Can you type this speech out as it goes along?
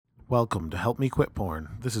Welcome to Help Me Quit Porn.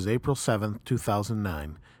 This is April 7th,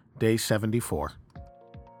 2009, day 74.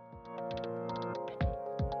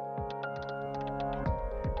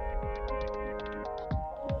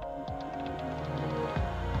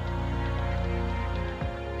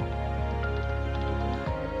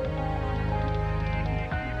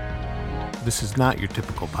 This is not your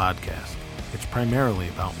typical podcast. It's primarily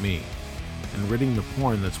about me and ridding the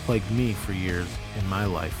porn that's plagued me for years in my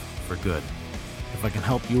life for good. If I can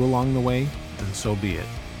help you along the way, then so be it.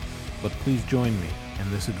 But please join me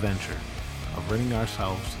in this adventure of ridding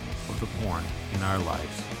ourselves of the porn in our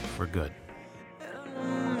lives for good.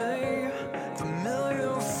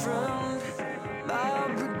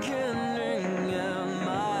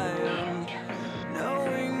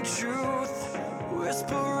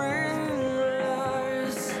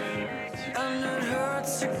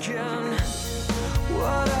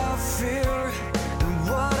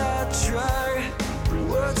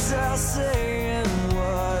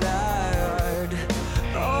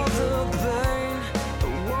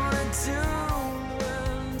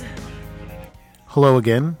 Hello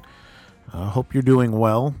again. Hope you're doing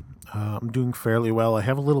well. I'm doing fairly well. I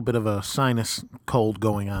have a little bit of a sinus cold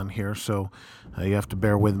going on here, so you have to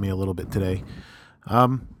bear with me a little bit today.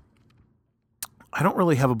 I don't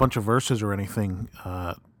really have a bunch of verses or anything,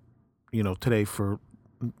 today to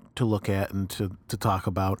look at and to talk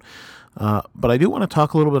about. But I do want to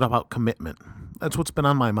talk a little bit about commitment. That's what's been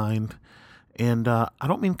on my mind. And I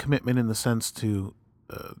don't mean commitment in the sense to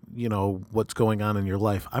what's going on in your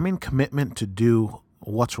life. I mean commitment to do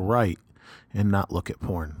what's right and not look at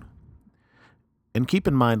porn. And keep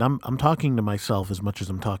in mind, I'm talking to myself as much as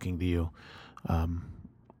I'm talking to you. I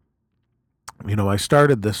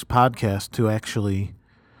started this podcast to actually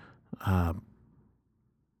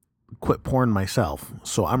quit porn myself.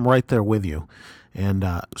 So I'm right there with you. And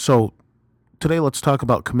so today let's talk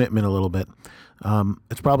about commitment a little bit.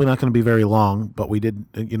 It's probably not going to be very long, but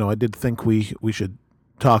I did think we should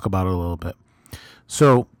talk about it a little bit.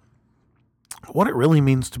 So what it really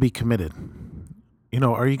means to be committed.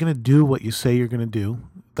 Are you going to do what you say you're going to do?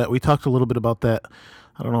 That we talked a little bit about that.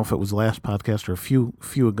 I don't know if it was last podcast or a few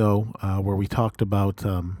ago, where we talked about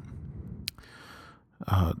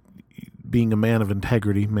being a man of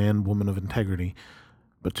integrity, woman of integrity.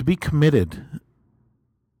 But to be committed,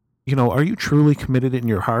 are you truly committed in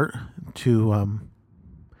your heart to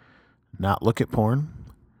not look at porn?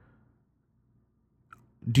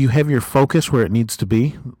 Do you have your focus where it needs to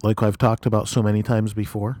be, like I've talked about so many times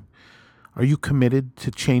before? Are you committed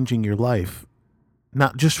to changing your life,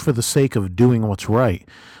 not just for the sake of doing what's right,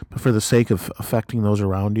 but for the sake of affecting those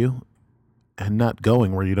around you and not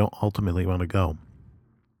going where you don't ultimately want to go?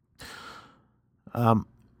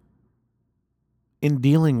 In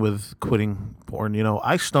dealing with quitting porn,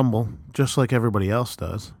 I stumble just like everybody else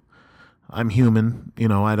does. I'm human,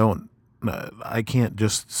 I can't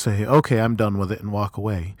just say, okay, I'm done with it and walk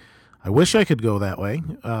away. I wish I could go that way.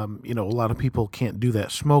 A lot of people can't do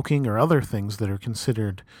that. Smoking or other things that are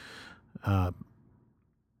considered,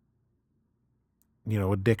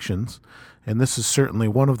 addictions. And this is certainly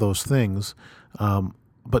one of those things,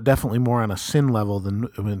 but definitely more on a sin level than,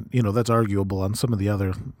 that's arguable on some of the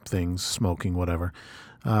other things, smoking, whatever.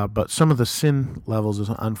 But some of the sin levels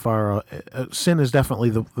is on far, sin is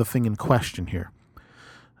definitely the thing in question here.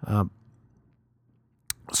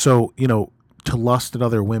 So, to lust at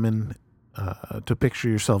other women, to picture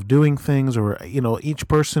yourself doing things, or, each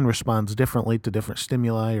person responds differently to different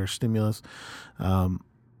stimuli or stimulus.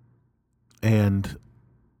 In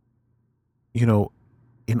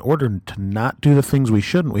order to not do the things we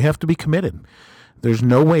shouldn't, we have to be committed. There's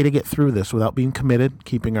no way to get through this without being committed,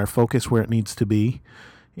 keeping our focus where it needs to be,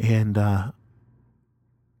 and,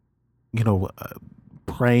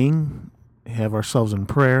 praying, have ourselves in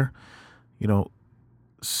prayer,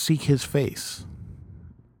 seek his face.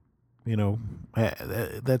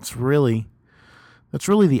 That's really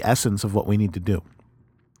the essence of what we need to do.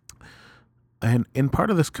 And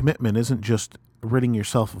part of this commitment isn't just ridding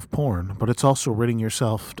yourself of porn, but it's also ridding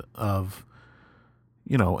yourself of,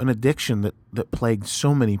 an addiction that plagued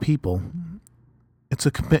so many people. It's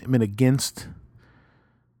a commitment against,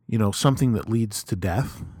 something that leads to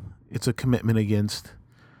death. It's a commitment against,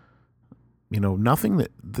 nothing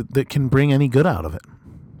that can bring any good out of it.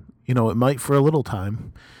 It might for a little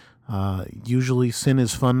time. Usually sin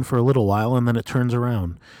is fun for a little while, and then it turns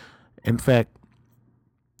around. In fact,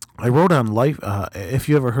 I wrote on Life, if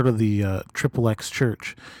you ever heard of the XXX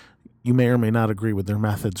Church, you may or may not agree with their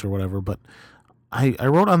methods or whatever, but I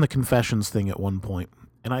wrote on the confessions thing at one point,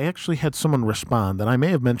 and I actually had someone respond, and I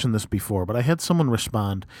may have mentioned this before, but I had someone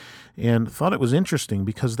respond and thought it was interesting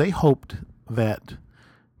because they hoped that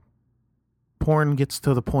porn gets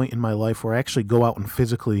to the point in my life where I actually go out and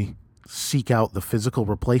physically seek out the physical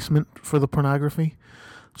replacement for the pornography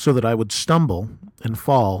so that I would stumble and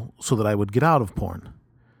fall so that I would get out of porn.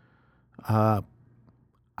 I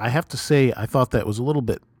have to say, I thought that was a little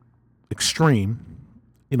bit extreme.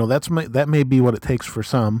 You know, that may be what it takes for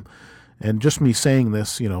some. And just me saying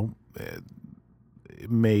this, you know, it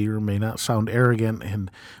may or may not sound arrogant.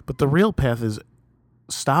 But the real path is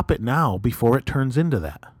stop it now before it turns into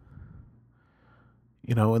that.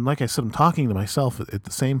 You know, and like I said, I'm talking to myself at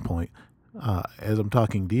the same point as I'm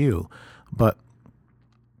talking to you. But,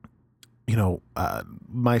 you know,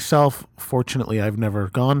 myself, fortunately, I've never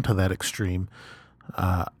gone to that extreme.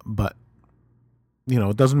 But, you know,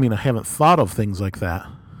 it doesn't mean I haven't thought of things like that.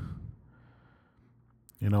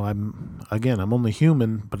 You know, I'm only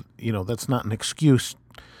human, but, you know, that's not an excuse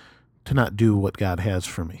to not do what God has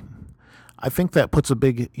for me. I think that puts a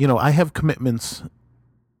big, you know, I have commitments.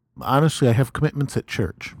 Honestly, I have commitments at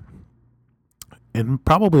church. And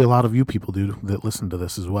probably a lot of you people do that listen to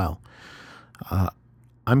this as well.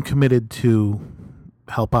 I'm committed to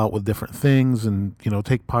help out with different things and, you know,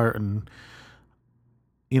 take part and,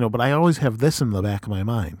 you know, but I always have this in the back of my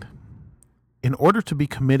mind. In order to be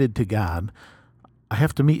committed to God, I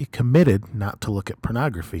have to be committed not to look at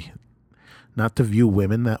pornography, not to view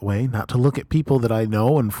women that way, not to look at people that I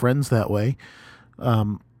know and friends that way.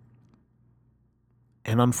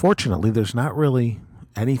 And unfortunately, there's not really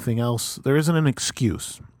anything else. There isn't an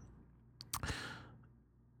excuse.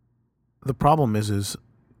 The problem is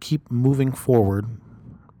keep moving forward.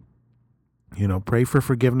 You know, pray for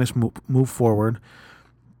forgiveness, move forward,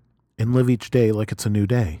 and live each day like it's a new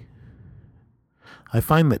day. I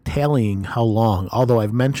find that tallying how long, although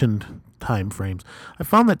I've mentioned time frames, I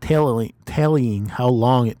found that tallying how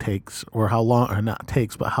long it takes, or not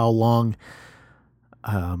takes, but how long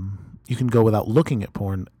you can go without looking at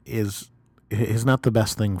porn is not the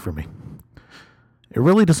best thing for me. It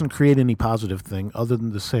really doesn't create any positive thing other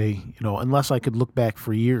than to say, you know, unless I could look back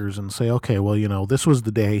for years and say, okay, well, you know, this was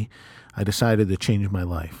the day I decided to change my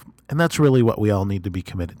life. And that's really what we all need to be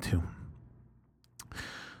committed to.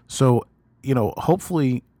 So, you know,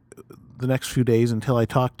 hopefully the next few days until I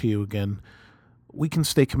talk to you again, we can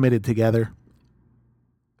stay committed together,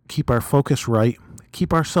 keep our focus right,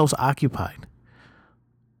 keep ourselves occupied.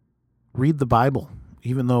 Read the Bible,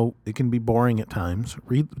 even though it can be boring at times.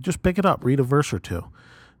 Just pick it up, read a verse or two.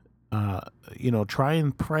 You know, try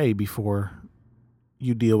and pray before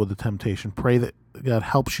you deal with the temptation. Pray that God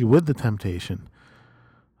helps you with the temptation.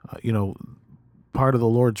 You know, part of the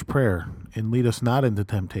Lord's Prayer, and lead us not into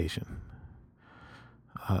temptation.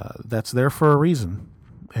 That's there for a reason,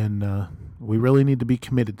 and we really need to be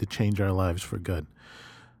committed to change our lives for good.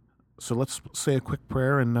 So let's say a quick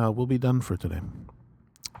prayer, and we'll be done for today.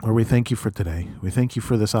 Lord, we thank you for today. We thank you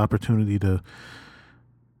for this opportunity to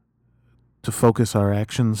focus our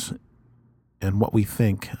actions and what we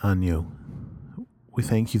think on you. We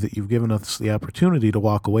thank you that you've given us the opportunity to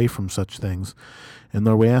walk away from such things. And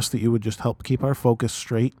Lord, we ask that you would just help keep our focus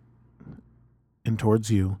straight and towards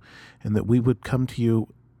you, and that we would come to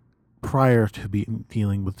you prior to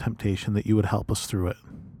dealing with temptation, that you would help us through it.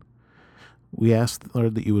 We ask,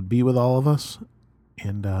 Lord, that you would be with all of us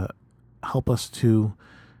and help us to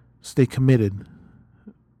stay committed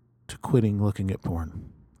to quitting looking at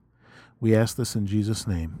porn. We ask this in Jesus'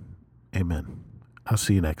 name. Amen. I'll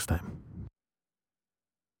see you next time.